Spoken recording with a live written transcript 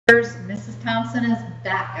Mrs. Thompson is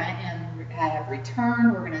back. I have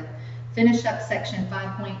returned. We're going to finish up section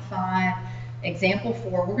 5.5. Example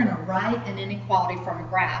 4, we're going to write an inequality from a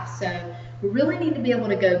graph. So we really need to be able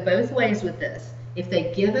to go both ways with this. If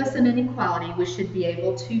they give us an inequality, we should be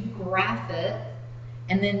able to graph it.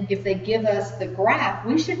 And then if they give us the graph,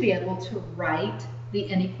 we should be able to write the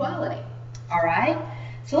inequality. All right?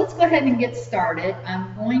 So let's go ahead and get started.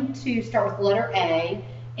 I'm going to start with letter A.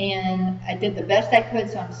 And I did the best I could,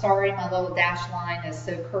 so I'm sorry my little dash line is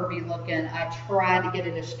so curvy looking. I tried to get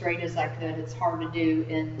it as straight as I could. It's hard to do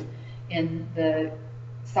in the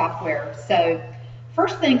software. So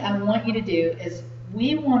first thing I want you to do is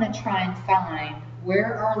we want to try and find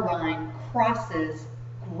where our line crosses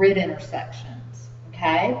grid intersections,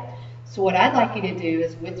 okay? So what I'd like you to do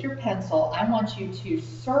is with your pencil, I want you to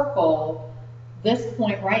circle this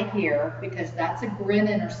point right here, because that's a grid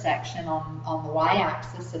intersection on the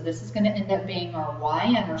y-axis, so this is going to end up being our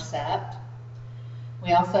y-intercept.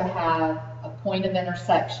 We also have a point of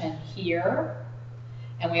intersection here,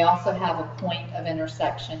 and we also have a point of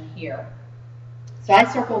intersection here. So I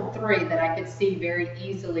circled 3 that I could see very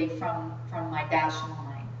easily from my dash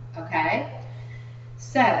line, okay?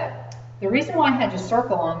 So the reason why I had to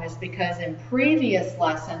circle them is because in previous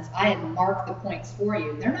lessons, I had marked the points for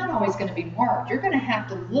you. They're not always going to be marked. You're going to have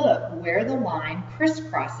to look where the line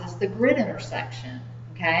crisscrosses the grid intersection,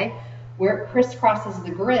 okay? Where it crisscrosses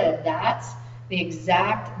the grid, that's the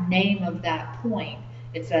exact name of that point.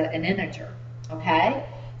 It's an integer, okay?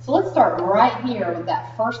 So let's start right here with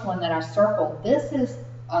that first one that I circled. This is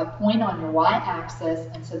a point on your y-axis,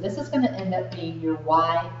 and so this is going to end up being your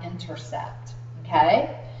y-intercept,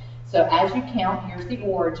 okay? So as you count, here's the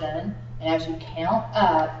origin, and as you count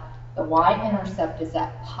up, the y-intercept is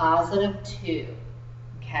at +2,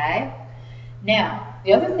 okay? Now,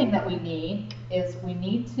 the other thing that we need is we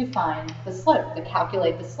need to find the slope, to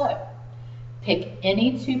calculate the slope. Pick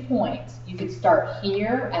any 2 points. You could start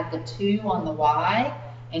here at the 2 on the y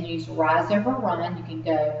and use rise over run. You can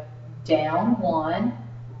go down 1,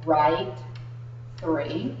 right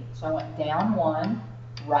 3. So I went down 1,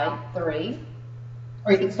 right 3.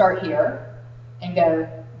 Or you can start here and go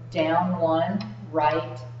down 1,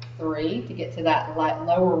 right 3 to get to that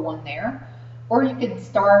lower one there. Or you could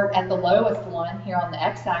start at the lowest one here on the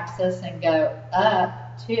x-axis and go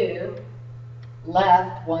up 2,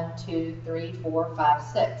 left 1, 2, 3, 4, 5,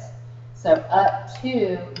 6. So up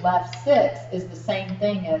 2, left 6 is the same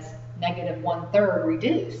thing as -1/3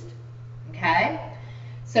 reduced, okay?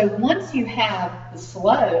 So once you have the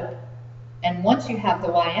slope, and once you have the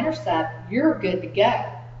y-intercept, you're good to go.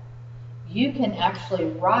 You can actually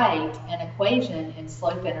write an equation in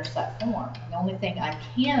slope-intercept form. The only thing I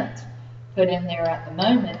can't put in there at the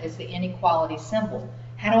moment is the inequality symbol.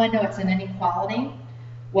 How do I know it's an inequality?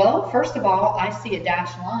 Well, first of all, I see a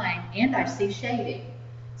dashed line and I see shading.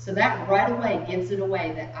 So that right away gives it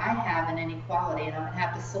away that I have an inequality, and I'm going to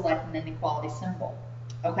have to select an inequality symbol.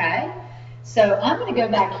 Okay? So I'm going to go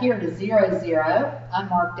back here to 0, 0. I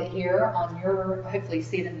marked it here on your, hopefully you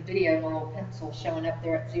see it in the video, my little pencil showing up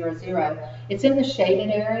there at 0, 0. It's in the shaded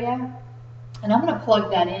area, and I'm going to plug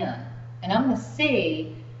that in. And I'm going to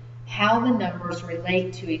see how the numbers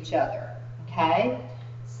relate to each other, okay?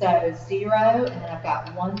 So 0, and then I've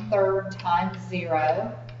got 1/3 times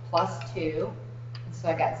 0 plus 2. And so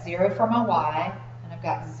I got 0 for my y, and I've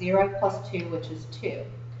got 0 plus 2, which is 2.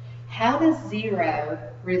 How does 0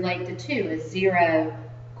 relate to 2? Is 0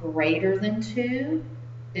 greater than 2?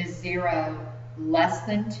 Is 0 less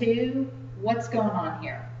than 2? What's going on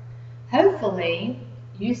here? Hopefully,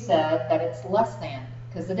 you said that it's less than,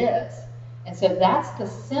 because it is. And so that's the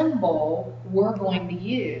symbol we're going to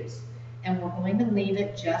use. And we're going to leave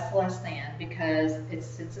it just less than, because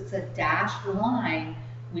since it's a dashed line,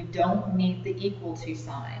 we don't need the equal to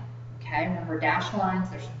sign. Okay, remember dashed lines,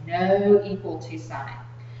 there's no equal to sign.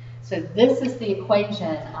 So this is the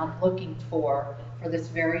equation I'm looking for this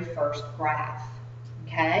very first graph,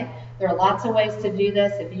 okay? There are lots of ways to do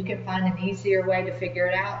this. If you can find an easier way to figure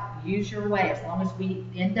it out, use your way. As long as we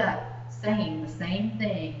end up saying the same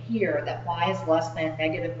thing here, that y is less than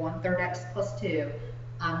 -1/3 x plus 2,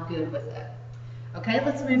 I'm good with it. Okay,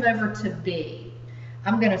 let's move over to B.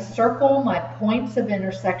 I'm going to circle my points of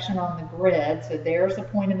intersection on the grid. So there's a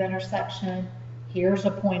point of intersection. Here's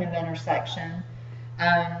a point of intersection.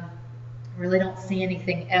 Really don't see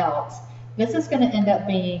anything else. This is going to end up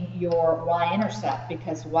being your y-intercept,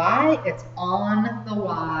 because y, it's on the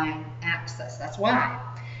y-axis. That's y.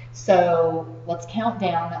 So let's count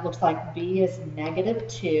down. That looks like B is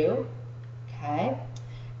 -2. Okay.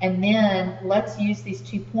 And then let's use these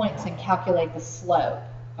 2 points and calculate the slope.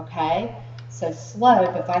 Okay. So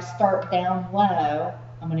slope, if I start down low,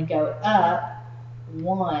 I'm going to go up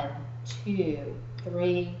 1, 2,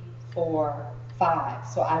 3, 4, 5.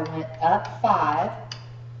 So I went up 5,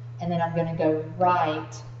 and then I'm going to go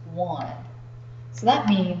right 1. So that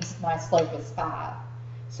means my slope is 5.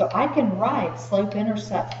 So I can write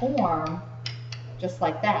slope-intercept form just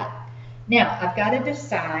like that. Now, I've got to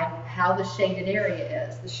decide how the shaded area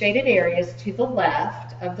is. The shaded area is to the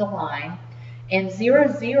left of the line, and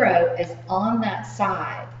 0, 0 is on that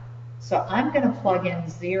side. So I'm going to plug in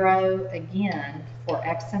 0 again for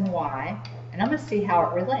x and y, and I'm going to see how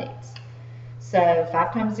it relates. So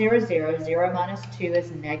 5 times 0 is 0. 0 minus 2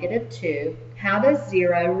 is negative 2. How does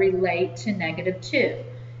 0 relate to negative 2?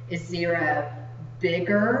 Is 0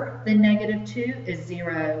 bigger than negative 2? Is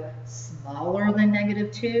 0 smaller than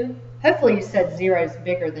negative 2? Hopefully you said 0 is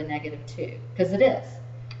bigger than negative 2, because it is.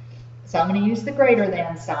 So I'm going to use the greater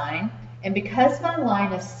than sign. And because my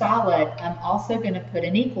line is solid, I'm also going to put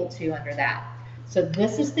an equal to under that. So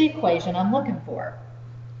this is the equation I'm looking for.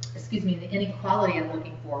 Excuse me, the inequality I'm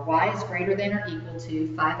looking for. Y is greater than or equal to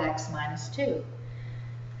 5x minus 2.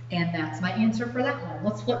 And that's my answer for that one.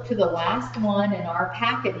 Let's flip to the last one in our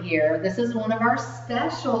packet here. This is one of our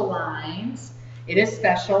special lines. It is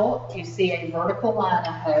special. You see a vertical line,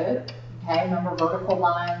 I hope. Okay, remember vertical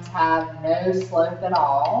lines have no slope at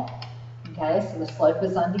all. Okay, so the slope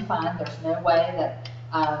is undefined. There's no way that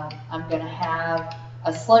I'm going to have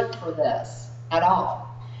a slope for this at all.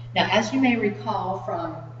 Now, as you may recall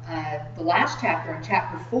from the last chapter, in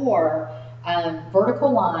chapter 4,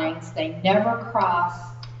 vertical lines, they never cross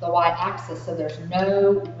the y-axis, so there's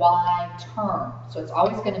no y term. So it's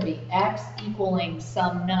always going to be x equaling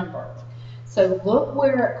some number. So look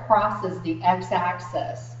where it crosses the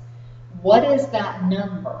x-axis. What is that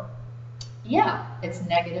number? Yeah, it's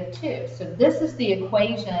negative 2. So this is the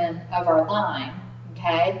equation of our line,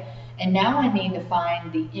 okay? And now I need to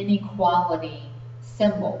find the inequality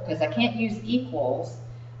symbol, because I can't use equals.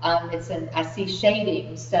 I see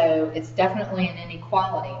shading, so it's definitely an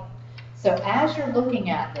inequality. So as you're looking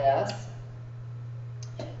at this,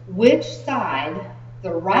 which side,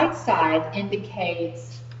 the right side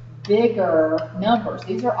indicates bigger numbers.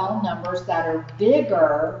 These are all numbers that are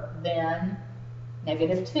bigger than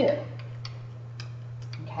negative 2.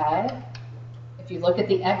 Okay? If you look at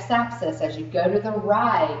the x-axis, as you go to the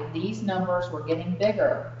right, these numbers were getting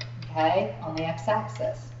bigger, okay, on the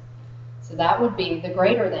x-axis. So that would be the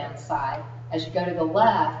greater than side. As you go to the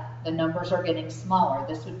left, the numbers are getting smaller.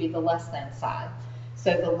 This would be the less than side.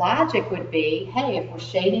 So the logic would be, hey, if we're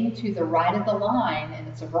shading to the right of the line, and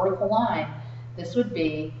it's a vertical line, this would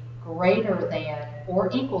be greater than or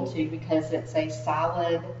equal to, because it's a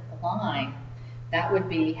solid line. That would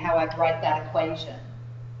be how I'd write that equation,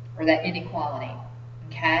 or that inequality,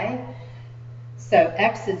 okay? So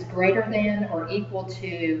x is greater than or equal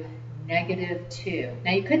to negative 2.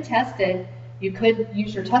 Now you could test it. You could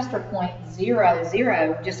use your tester point 0,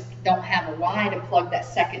 0, just don't have a y to plug that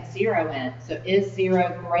second 0 in. So is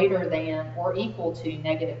 0 greater than or equal to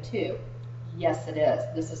negative 2? Yes, it is.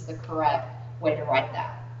 This is the correct way to write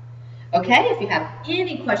that. Okay, if you have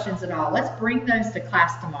any questions at all, let's bring those to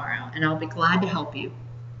class tomorrow, and I'll be glad to help you.